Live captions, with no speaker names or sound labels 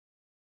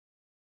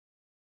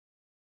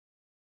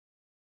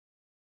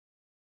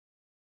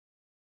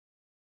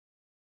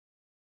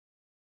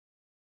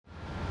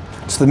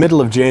It's the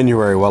middle of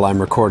January while I'm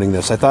recording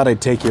this. I thought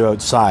I'd take you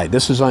outside.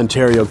 This is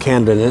Ontario,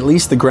 Canada, and at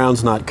least the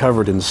ground's not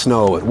covered in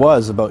snow. It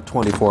was about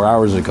 24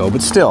 hours ago,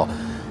 but still,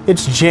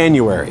 it's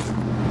January.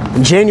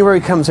 And January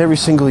comes every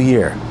single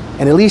year.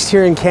 And at least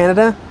here in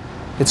Canada,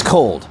 it's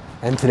cold.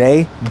 And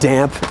today,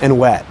 damp and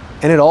wet.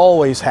 And it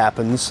always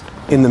happens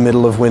in the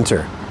middle of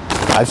winter.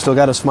 I've still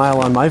got a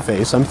smile on my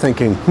face. I'm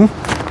thinking,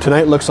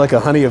 tonight looks like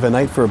a honey of a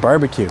night for a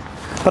barbecue.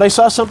 But I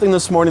saw something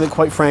this morning that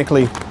quite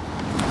frankly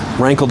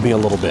rankled me a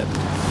little bit.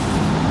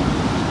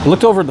 I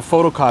looked over at the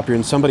photocopier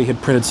and somebody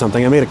had printed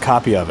something. I made a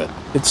copy of it.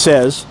 It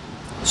says,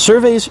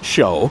 surveys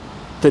show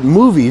that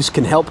movies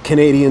can help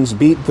Canadians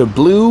beat the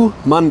Blue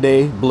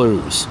Monday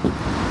blues.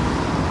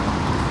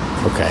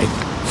 Okay.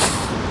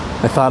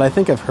 I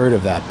think I've heard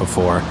of that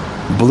before.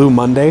 Blue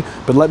Monday,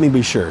 but let me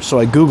be sure. So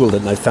I Googled it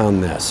and I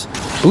found this.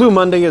 Blue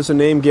Monday is a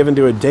name given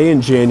to a day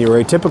in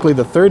January, typically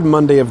the third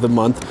Monday of the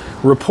month,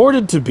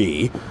 reported to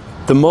be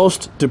the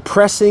most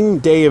depressing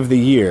day of the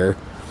year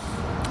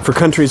for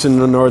countries in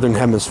the Northern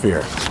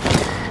Hemisphere.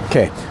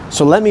 Okay,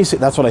 so let me see,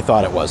 that's what I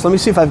thought it was. Let me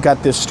see if I've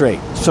got this straight.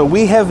 So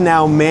we have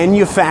now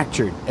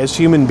manufactured, as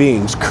human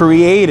beings,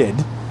 created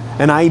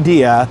an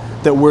idea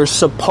that we're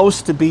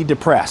supposed to be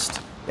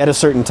depressed at a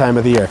certain time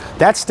of the year.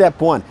 That's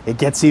step one. It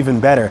gets even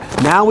better.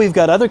 Now we've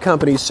got other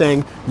companies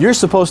saying, you're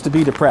supposed to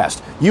be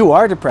depressed. You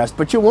are depressed,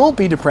 but you won't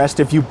be depressed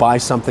if you buy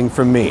something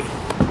from me.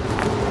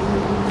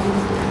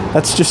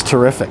 That's just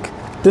terrific.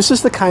 This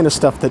is the kind of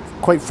stuff that,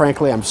 quite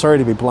frankly, I'm sorry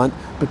to be blunt,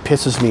 but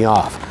pisses me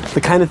off.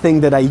 The kind of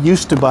thing that I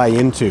used to buy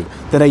into,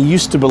 that I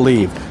used to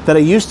believe, that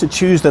I used to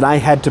choose that I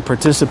had to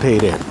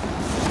participate in.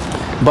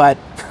 But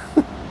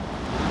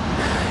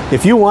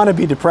if you want to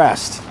be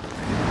depressed,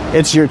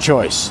 it's your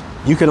choice.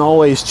 You can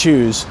always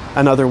choose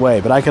another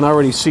way, but I can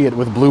already see it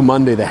with Blue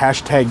Monday, the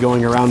hashtag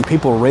going around,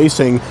 people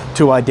racing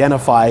to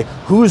identify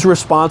who's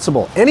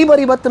responsible,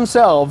 anybody but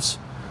themselves,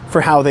 for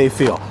how they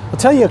feel. I'll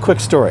tell you a quick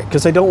story,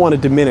 because I don't want to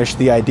diminish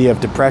the idea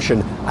of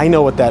depression. I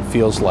know what that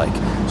feels like.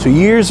 So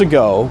years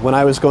ago, when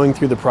I was going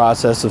through the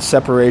process of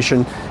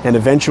separation and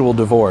eventual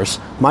divorce,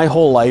 my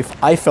whole life,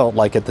 I felt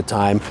like at the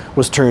time,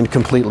 was turned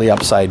completely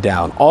upside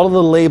down. All of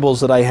the labels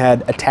that I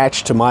had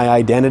attached to my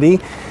identity,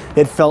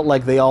 it felt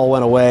like they all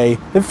went away.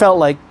 It felt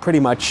like pretty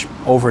much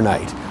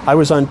overnight. I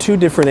was on 2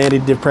 different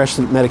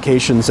antidepressant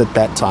medications at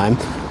that time.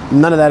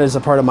 None of that is a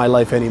part of my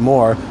life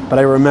anymore, but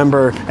I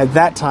remember at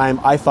that time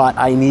I thought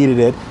I needed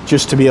it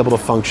just to be able to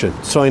function.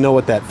 So I know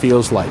what that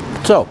feels like.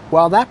 So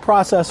while that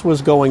process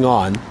was going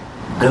on,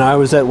 and I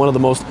was at one of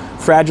the most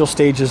fragile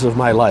stages of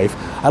my life,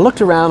 I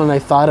looked around and I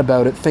thought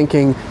about it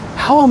thinking,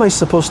 how am I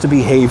supposed to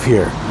behave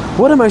here?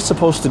 What am I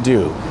supposed to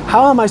do?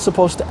 How am I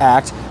supposed to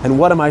act? And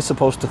what am I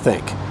supposed to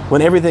think?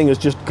 When everything has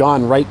just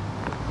gone right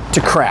to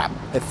crap,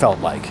 it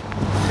felt like.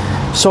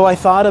 So I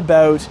thought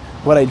about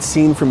what I'd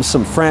seen from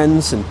some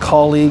friends and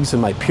colleagues in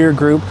my peer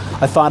group.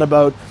 I thought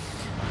about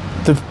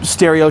the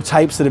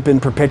stereotypes that have been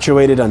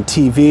perpetuated on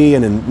TV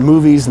and in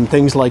movies and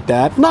things like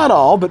that. Not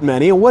all, but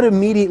many. And what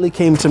immediately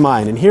came to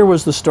mind, and here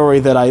was the story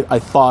that I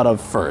thought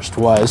of first,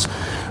 was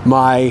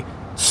my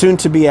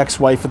soon-to-be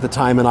ex-wife at the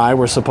time and I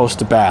were supposed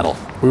to battle.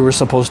 We were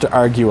supposed to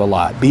argue a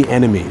lot, be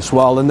enemies.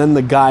 Well, and then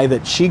the guy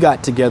that she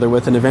got together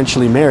with and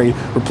eventually married,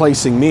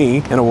 replacing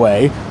me in a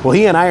way, well,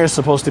 he and I are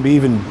supposed to be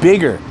even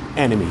bigger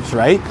enemies,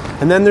 right?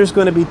 And then there's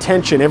going to be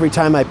tension every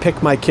time I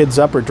pick my kids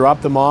up or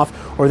drop them off,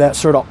 or that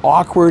sort of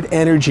awkward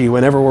energy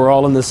whenever we're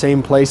all in the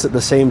same place at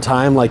the same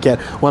time, like at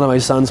one of my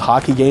son's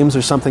hockey games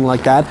or something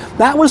like that.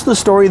 That was the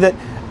story that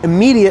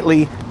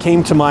immediately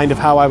came to mind of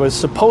how I was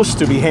supposed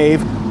to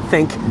behave,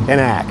 think, and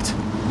act.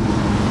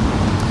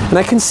 And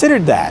I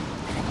considered that,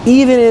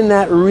 even in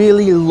that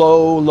really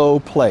low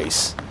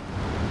place.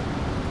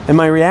 And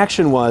my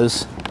reaction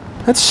was,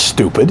 that's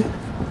stupid.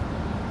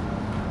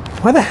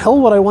 Why the hell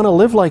would I want to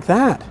live like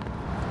that?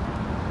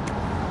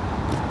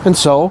 And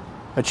so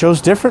I chose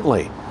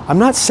differently. I'm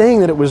not saying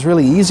that it was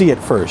really easy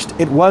at first.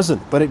 It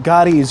wasn't, but it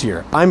got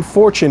easier. I'm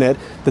fortunate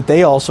that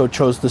they also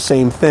chose the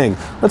same thing.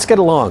 Let's get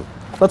along.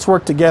 Let's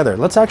work together.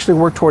 Let's actually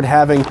work toward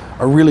having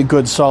a really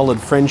good, solid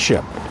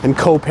friendship and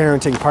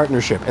co-parenting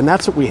partnership. And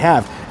that's what we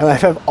have. And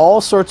I've had all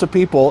sorts of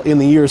people in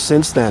the years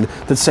since then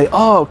that say,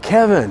 oh,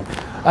 Kevin,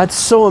 that's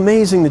so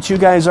amazing that you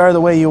guys are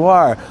the way you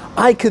are.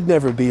 I could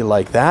never be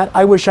like that.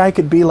 I wish I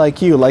could be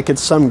like you, like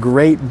it's some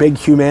great big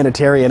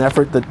humanitarian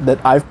effort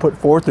that I've put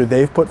forth or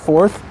they've put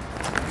forth.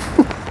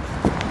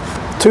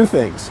 2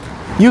 things.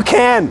 You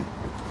can.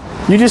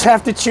 You just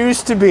have to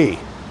choose to be.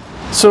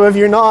 So if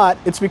you're not,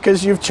 it's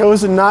because you've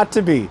chosen not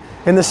to be.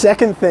 And the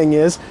second thing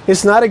is,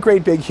 it's not a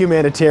great big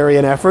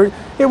humanitarian effort.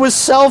 It was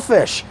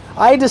selfish.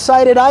 I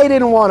decided I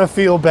didn't want to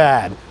feel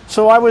bad.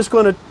 So I was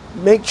going to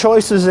make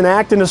choices and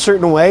act in a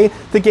certain way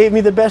that gave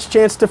me the best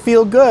chance to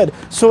feel good.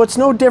 So it's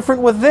no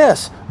different with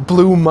this.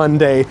 Blue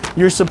Monday.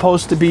 You're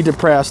supposed to be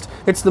depressed.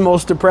 It's the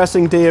most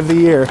depressing day of the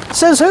year.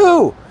 Says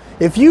who?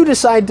 If you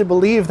decide to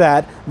believe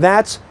that,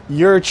 that's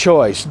your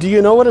choice. Do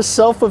you know what a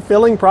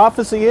self-fulfilling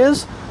prophecy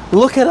is?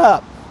 Look it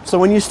up. So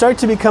when you start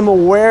to become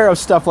aware of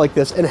stuff like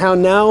this and how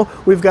now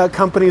we've got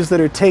companies that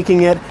are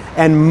taking it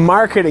and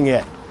marketing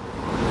it,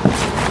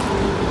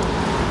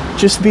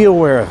 just be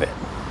aware of it.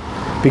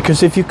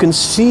 Because if you can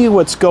see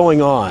what's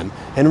going on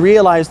and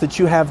realize that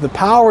you have the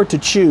power to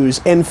choose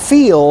and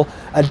feel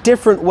a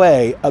different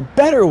way, a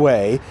better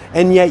way,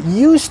 and yet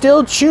you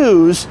still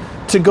choose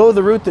to go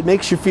the route that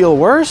makes you feel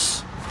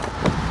worse,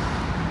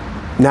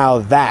 now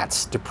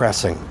that's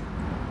depressing.